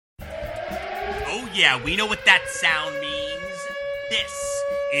Oh yeah, we know what that sound means. This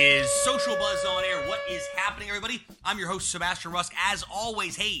is Social Buzz on Air. What is happening, everybody? I'm your host, Sebastian Rusk. As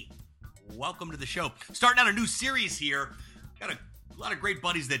always, hey, welcome to the show. Starting out a new series here. Got a lot of great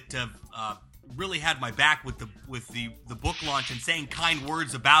buddies that really had my back with the book launch and saying kind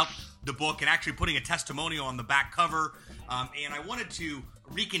words about the book and actually putting a testimonial on the back cover. And I wanted to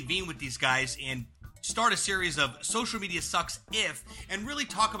reconvene with these guys and start a series of Social Media Sucks If, and really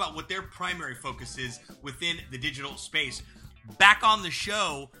talk about what their primary focus is within the digital space. Back on the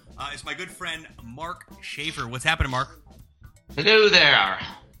show is my good friend Mark Schaefer. What's happening, Mark? Hello there.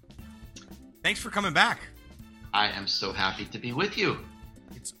 Thanks for coming back. I am so happy to be with you.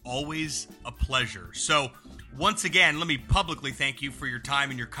 It's always a pleasure. So, once again, let me publicly thank you for your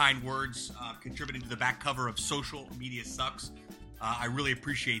time and your kind words contributing to the back cover of Social Media Sucks. I really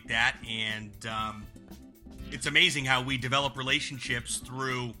appreciate that, and it's amazing how we develop relationships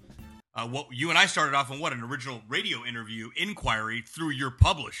through what you and I started off on, an original radio interview inquiry through your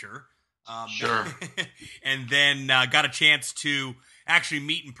publisher. Sure. And then got a chance to actually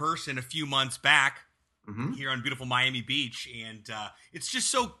meet in person a few months back here on beautiful Miami Beach, and it's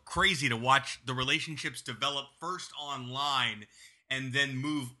just so crazy to watch the relationships develop first online and then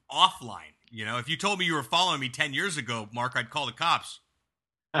move offline. You know, if you told me you were following me 10 years ago, Mark, I'd call the cops.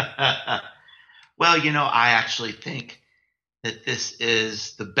 Well, I actually think that this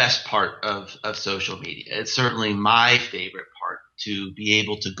is the best part of social media. It's certainly my favorite part, to be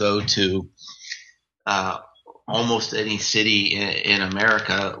able to go to almost any city in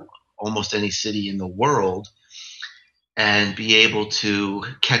America, almost any city in the world, and be able to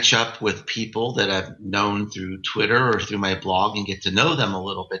catch up with people that I've known through Twitter or through my blog and get to know them a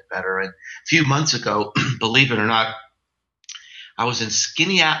little bit better. And a few months ago, believe it or not, I was in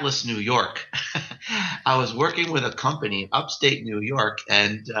Skaneateles, New York. I was working with a company in upstate New York,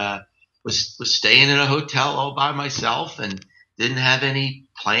 and was staying in a hotel all by myself and didn't have any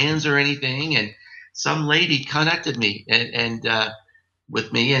plans or anything. And some lady connected me and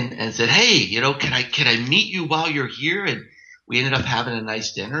with me and said, "Hey, can I meet you while you're here?" And we ended up having a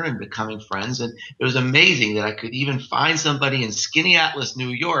nice dinner and becoming friends. And it was amazing that I could even find somebody in Skaneateles, New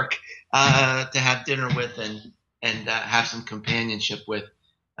York, to have dinner with and have some companionship with,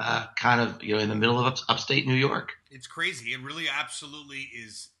 kind of in the middle of upstate New York. It's crazy. It really absolutely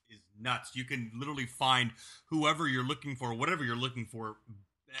is nuts. You can literally find whoever you're looking for, whatever you're looking for,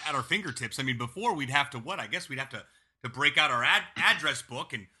 at our fingertips. I mean, before we'd have to we'd have to break out our address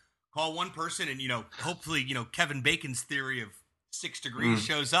book and call one person, and hopefully Kevin Bacon's theory of 6 degrees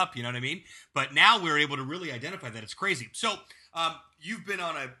shows up. You know what I mean? But now we're able to really identify that. It's crazy. So you've been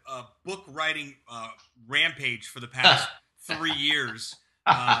on a book writing rampage for the past 3 years.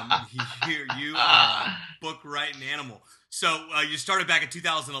 You are a book writing animal. So you started back in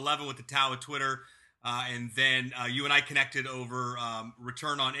 2011 with the Tao of Twitter, and then you and I connected over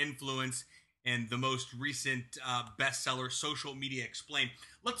Return on Influence and the most recent bestseller, Social Media Explained.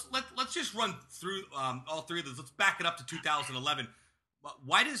 Let's just run through all three of those. Let's back it up to 2011.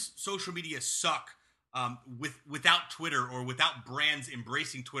 Why does social media suck without Twitter, or without brands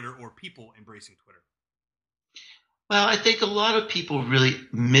embracing Twitter, or people embracing Twitter? Well, I think a lot of people really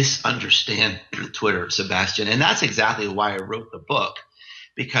misunderstand Twitter, Sebastian, and that's exactly why I wrote the book,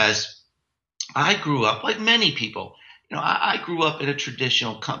 because I grew up like many people. I grew up in a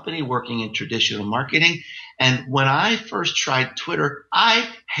traditional company working in traditional marketing. And when I first tried Twitter, I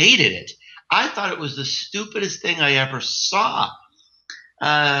hated it. I thought it was the stupidest thing I ever saw.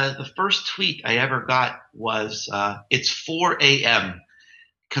 The first tweet I ever got was, "It's 4 a.m."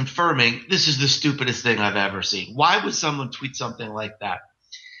 confirming this is the stupidest thing I've ever seen. Why would someone tweet something like that?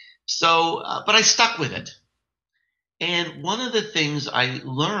 So, but I stuck with it. And one of the things I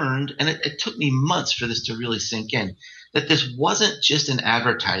learned, and it took me months for this to really sink in, that this wasn't just an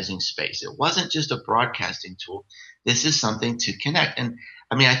advertising space. It wasn't just a broadcasting tool. This is something to connect. And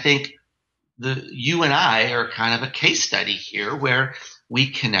I mean, I think you and I are kind of a case study here, where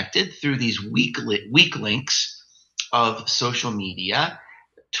we connected through these weak links of social media.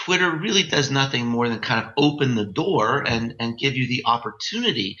 Twitter really does nothing more than kind of open the door and give you the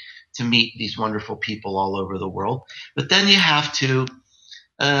opportunity to meet these wonderful people all over the world. But then you have to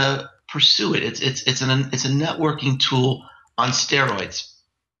pursue it. It's a networking tool on steroids.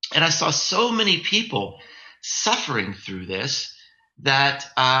 And I saw so many people suffering through this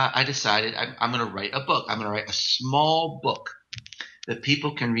that I decided I'm going to write a book. I'm going to write a small book that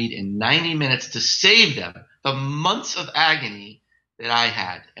people can read in 90 minutes to save them the months of agony that I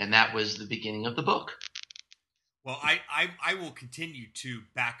had. And that was the beginning of the book. Well, I will continue to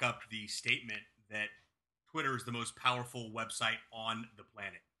back up the statement that Twitter is the most powerful website on the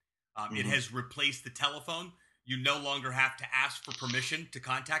planet. It has replaced the telephone. You no longer have to ask for permission to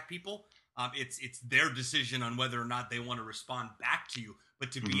contact people. It's their decision on whether or not they want to respond back to you.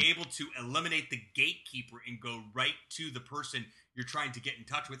 But to be able to eliminate the gatekeeper and go right to the person you're trying to get in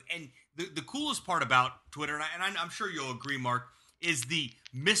touch with. And the coolest part about Twitter, and I'm sure you'll agree, Mark, is the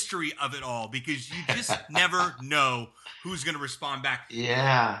mystery of it all, because you just never know who's going to respond back.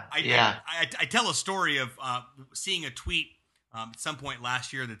 Yeah, I tell a story of seeing a tweet at some point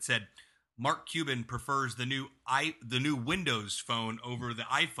last year that said Mark Cuban prefers the new Windows phone over the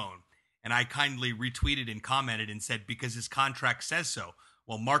iPhone. And I kindly retweeted and commented and said, because his contract says so.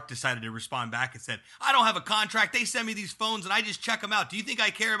 Well, Mark decided to respond back and said, I don't have a contract. They send me these phones and I just check them out. Do you think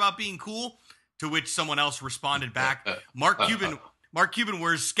I care about being cool? To which someone else responded back, Mark Cuban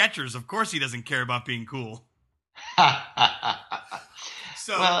wears Skechers. Of course he doesn't care about being cool.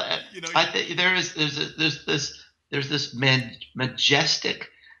 So, well, I think there's this majestic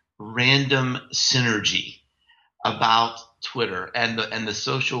random synergy about Twitter and the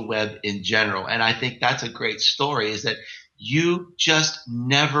social web in general. And I think that's a great story, is that you just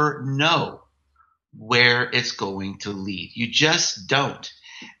never know where it's going to lead. You just don't.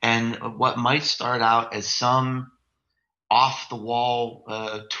 And what might start out as some off the wall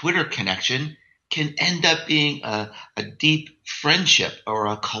Twitter connection can end up being a deep friendship or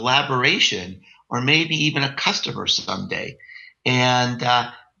a collaboration or maybe even a customer someday. And,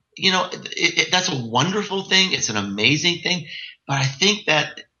 that's a wonderful thing. It's an amazing thing. But I think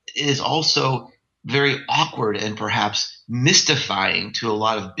that is also very awkward and perhaps mystifying to a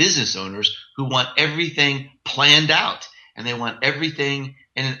lot of business owners who want everything planned out and they want everything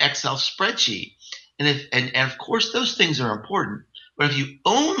in an Excel spreadsheet. And of course, those things are important. But if you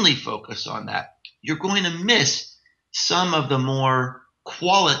only focus on that, you're going to miss some of the more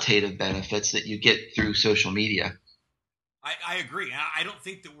qualitative benefits that you get through social media. I agree. I don't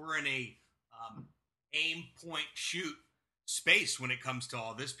think that we're in a aim, point, shoot space when it comes to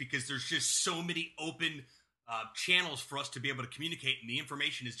all this, because there's just so many open channels for us to be able to communicate, and the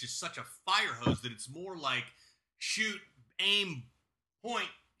information is just such a fire hose that it's more like shoot, aim, point,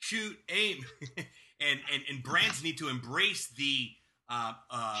 shoot, aim. and brands need to embrace the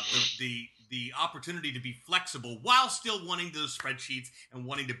opportunity to be flexible while still wanting those spreadsheets and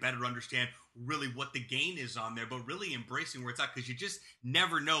wanting to better understand really what the gain is on there, but really embracing where it's at, because you just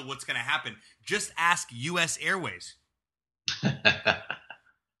never know what's going to happen. Just ask U.S. Airways.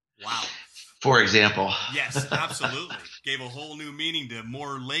 Wow. For example. Yes, absolutely. Gave a whole new meaning to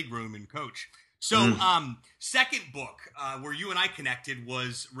more legroom in coach. So, second book where you and I connected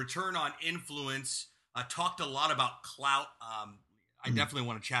was Return on Influence. Talked a lot about clout. I definitely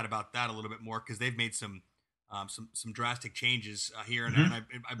want to chat about that a little bit more, because they've made some drastic changes here, and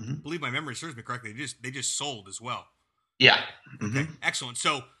I believe my memory serves me correctly. They just sold as well. Yeah. Okay. Excellent.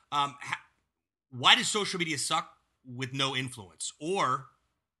 So, why does social media suck with no influence or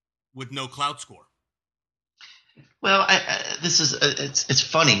with no clout score? Well, it's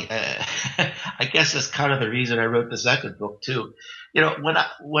funny. I guess that's kind of the reason I wrote the second book too.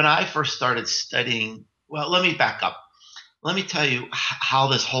 When I first started studying, well, let me back up. Let me tell you how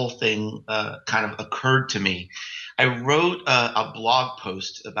this whole thing kind of occurred to me. I wrote a blog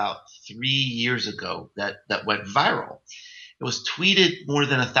post about 3 years ago that went viral. It was tweeted more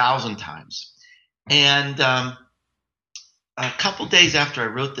than 1,000 times. And a couple days after I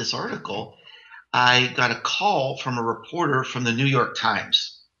wrote this article, I got a call from a reporter from the New York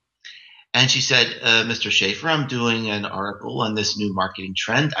Times. And she said, Mr. Schaefer, I'm doing an article on this new marketing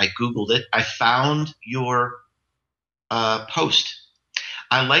trend. I Googled it. I found your post.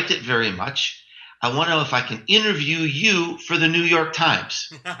 I liked it very much. I want to know if I can interview you for the New York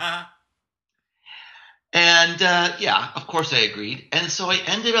Times. And yeah, of course I agreed. And so I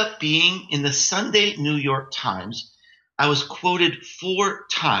ended up being in the Sunday New York Times. I was quoted 4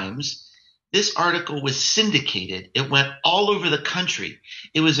 times. This article was syndicated. It went all over the country.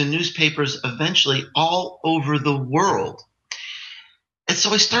 It was in newspapers eventually all over the world. And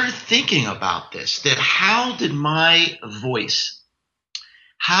so I started thinking about this, that how did my voice,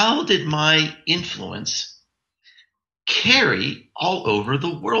 how did my influence carry all over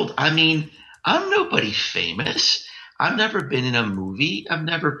the world? I mean, I'm nobody famous. I've never been in a movie. I've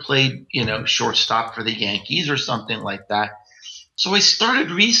never played, shortstop for the Yankees or something like that. So I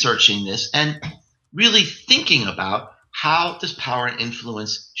started researching this and really thinking about how does power and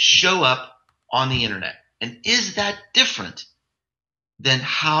influence show up on the internet? And is that different than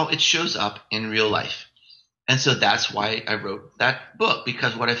how it shows up in real life? And so that's why I wrote that book,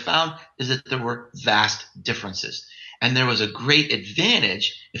 because what I found is that there were vast differences. And there was a great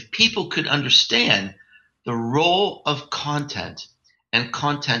advantage if people could understand the role of content and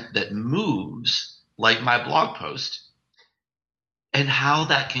content that moves, like my blog post, and how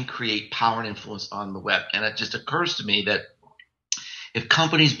that can create power and influence on the web. And it just occurs to me that if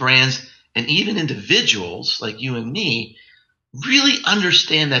companies, brands, and even individuals like you and me really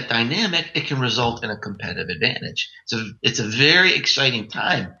understand that dynamic, it can result in a competitive advantage. So it's a very exciting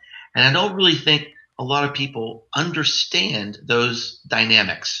time. And I don't really think a lot of people understand those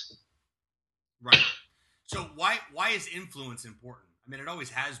dynamics. Right. So why is influence important? I mean, it always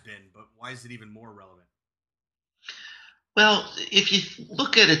has been, but why is it even more relevant? Well, if you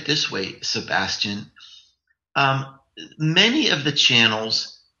look at it this way, Sebastian, um, many of the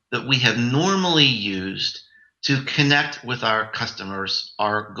channels that we have normally used to connect with our customers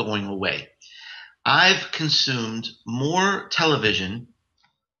are going away. I've consumed more television,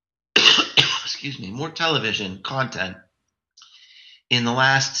 excuse me, more television content in the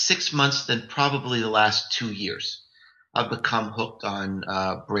last 6 months than probably the last 2 years. I've become hooked on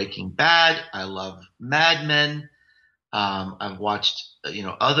Breaking Bad. I love Mad Men. I've watched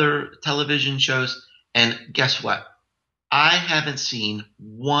other television shows, and guess what? I haven't seen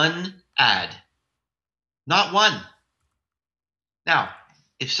one ad, not one. Now,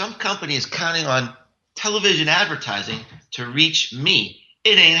 if some company is counting on television advertising to reach me,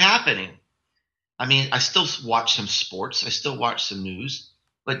 it ain't happening. I mean, I still watch some sports, I still watch some news,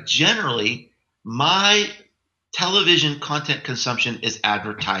 but generally, my television content consumption is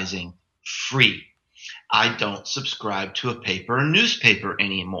advertising free. I don't subscribe to a paper or newspaper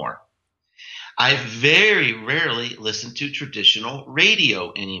anymore. I very rarely listen to traditional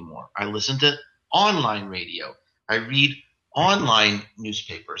radio anymore. I listen to online radio. I read online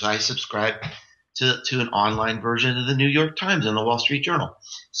newspapers. I subscribe to an online version of the New York Times and the Wall Street Journal.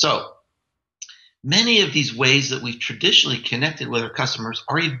 So many of these ways that we've traditionally connected with our customers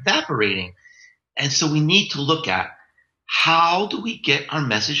are evaporating. And so we need to look at how do we get our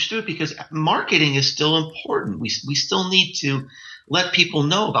message through? Because marketing is still important. We still need to let people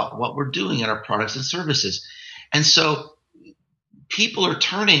know about what we're doing and our products and services. And so people are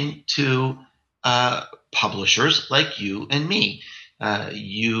turning to publishers like you and me.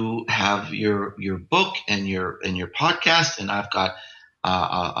 You have your book and your podcast, and I've got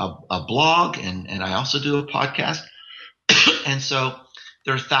a blog, and I also do a podcast. And so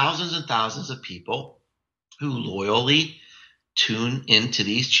there are thousands and thousands of people who loyally tune into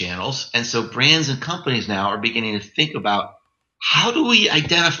these channels. And so brands and companies now are beginning to think about, how do we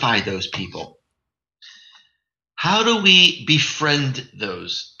identify those people? How do we befriend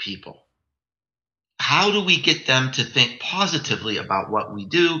those people? How do we get them to think positively about what we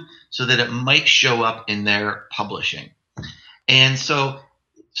do so that it might show up in their publishing? And so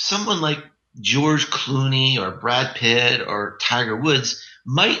someone like George Clooney or Brad Pitt or Tiger Woods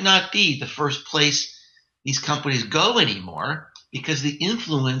might not be the first place these companies go anymore, because the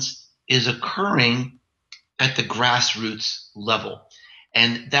influence is occurring at the grassroots level.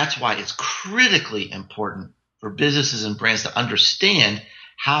 And that's why it's critically important for businesses and brands to understand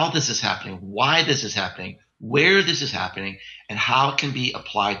how this is happening, why this is happening, where this is happening, and how it can be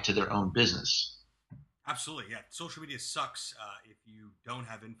applied to their own business. Absolutely, yeah. Social media sucks if you don't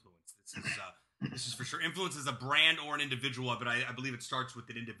have influence. This is for sure. Influence is a brand or an individual, but I believe it starts with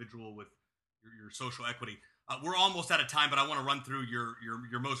an individual with your social equity. We're almost out of time, but I want to run through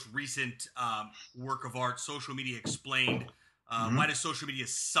your most recent work of art, Social Media Explained. Why does social media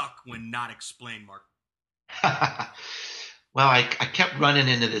suck when not explained, Mark? Well, I kept running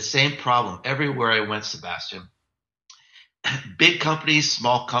into the same problem everywhere I went, Sebastian. Big companies,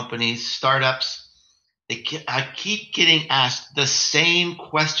 small companies, startups, I keep getting asked the same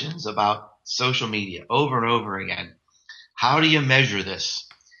questions about social media over and over again. How do you measure this?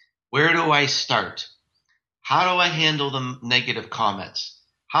 Where do I start? How do I handle the negative comments?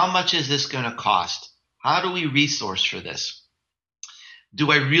 How much is this going to cost? How do we resource for this? Do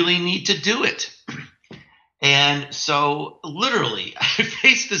I really need to do it? And so literally, I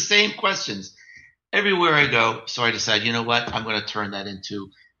face the same questions everywhere I go. So I decided, you know what? I'm going to turn that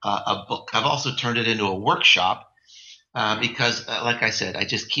into a book. I've also turned it into a workshop because, like I said, I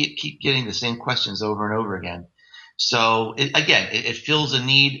just keep getting the same questions over and over again. So it fills a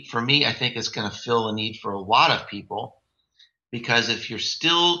need for me. I think it's going to fill a need for a lot of people, because if you're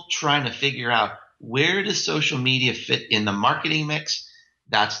still trying to figure out where does social media fit in the marketing mix,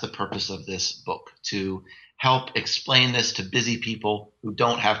 that's the purpose of this book, to help explain this to busy people who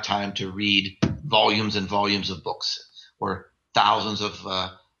don't have time to read volumes and volumes of books or thousands of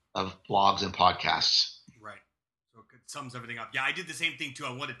blogs and podcasts. Right. So it sums everything up. Yeah, I did the same thing too.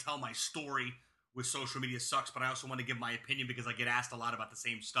 I want to tell my story with social media sucks, but I also want to give my opinion because I get asked a lot about the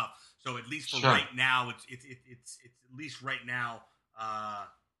same stuff. So at least for right now, it's at least right now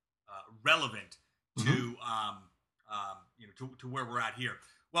relevant to to where we're at here.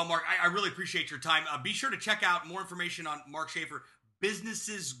 Well, Mark, I really appreciate your time. Be sure to check out more information on Mark Schaefer,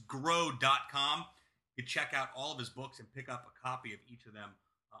 businessesgrow.com. You can check out all of his books and pick up a copy of each of them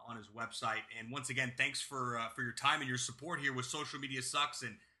on his website. And once again, thanks for your time and your support here with Social Media Sucks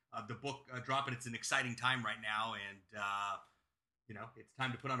and the book dropping. It's an exciting time right now, and it's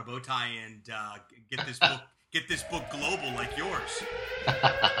time to put on a bow tie and get this book global like yours.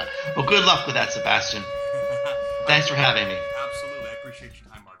 Well, good luck with that, Sebastian. Thanks for having me. Absolutely. I appreciate your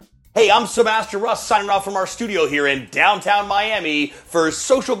time, Mark. Hey, I'm Sebastian Russ signing off from our studio here in downtown Miami for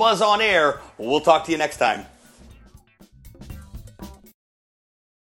Social Buzz on Air. We'll talk to you next time.